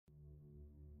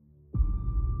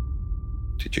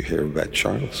"Did you hear about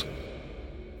Charles?"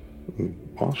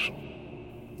 "What?"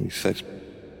 He said,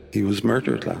 "He was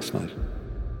murdered last night."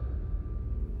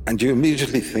 And you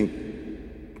immediately think,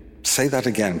 say that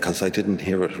again, because I didn't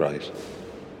hear it right.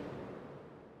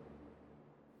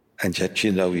 And yet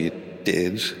you know you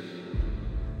did.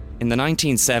 In the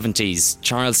 1970s,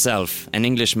 Charles Self, an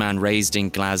Englishman raised in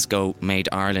Glasgow, made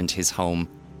Ireland his home.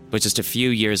 But just a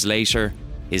few years later,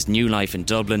 his new life in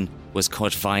Dublin was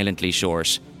cut violently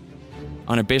short.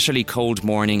 On a bitterly cold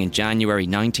morning in January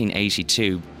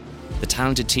 1982, the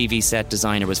talented TV set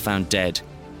designer was found dead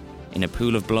in a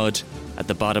pool of blood at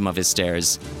the bottom of his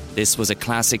stairs. This was a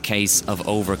classic case of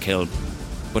overkill.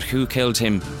 But who killed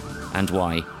him and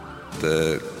why?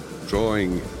 The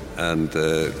drawing and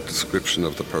the description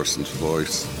of the person's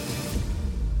voice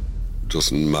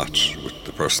doesn't match with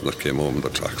the person that came home in the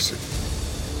taxi.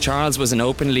 Charles was an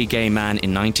openly gay man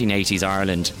in 1980s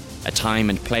Ireland, a time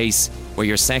and place where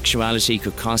your sexuality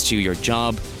could cost you your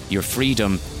job, your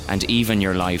freedom, and even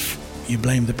your life. You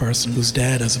blame the person who's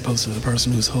dead as opposed to the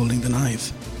person who's holding the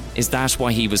knife. Is that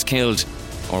why he was killed?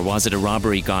 Or was it a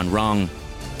robbery gone wrong?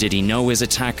 Did he know his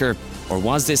attacker? Or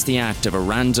was this the act of a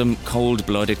random,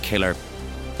 cold-blooded killer?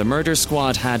 The murder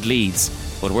squad had leads,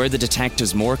 but were the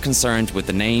detectives more concerned with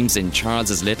the names in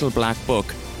Charles's little black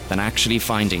book than actually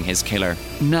finding his killer?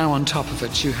 Now on top of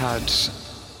it, you had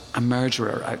a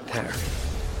murderer out there.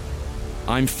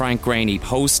 I'm Frank Graney,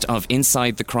 host of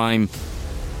Inside the Crime,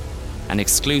 an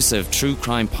exclusive true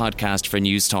crime podcast for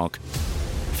News Talk.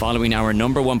 Following our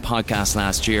 #1 podcast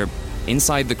last year,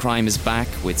 Inside the Crime is back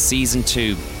with Season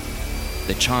 2,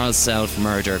 The Charles Self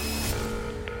Murder.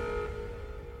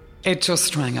 It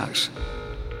just rang out.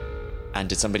 And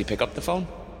did somebody pick up the phone?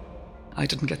 I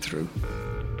didn't get through.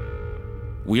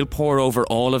 We'll pore over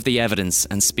all of the evidence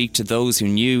and speak to those who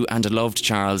knew and loved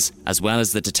Charles, as well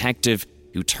as the detective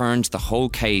who turned the whole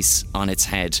case on its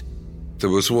head. There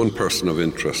was one person of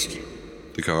interest.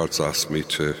 The guards asked me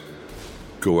to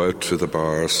go out to the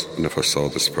bars, and if I saw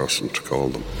this person, to call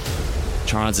them.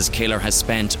 Charles's killer has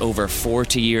spent over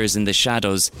 40 years in the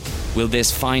shadows. Will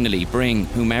this finally bring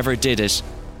whomever did it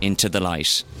into the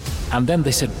light? And then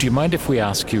they said, "Do you mind if we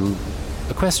ask you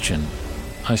a question?"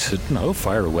 I said, "No,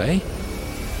 fire away."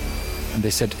 And they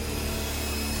said,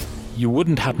 "You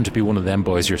wouldn't happen to be one of them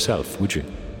boys yourself, would you?"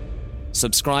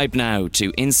 Subscribe now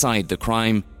to Inside the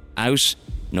Crime, out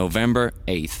November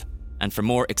 8th. And for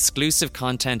more exclusive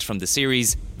content from the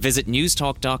series, visit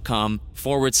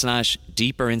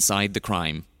newstalk.com/deeper inside the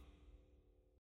crime.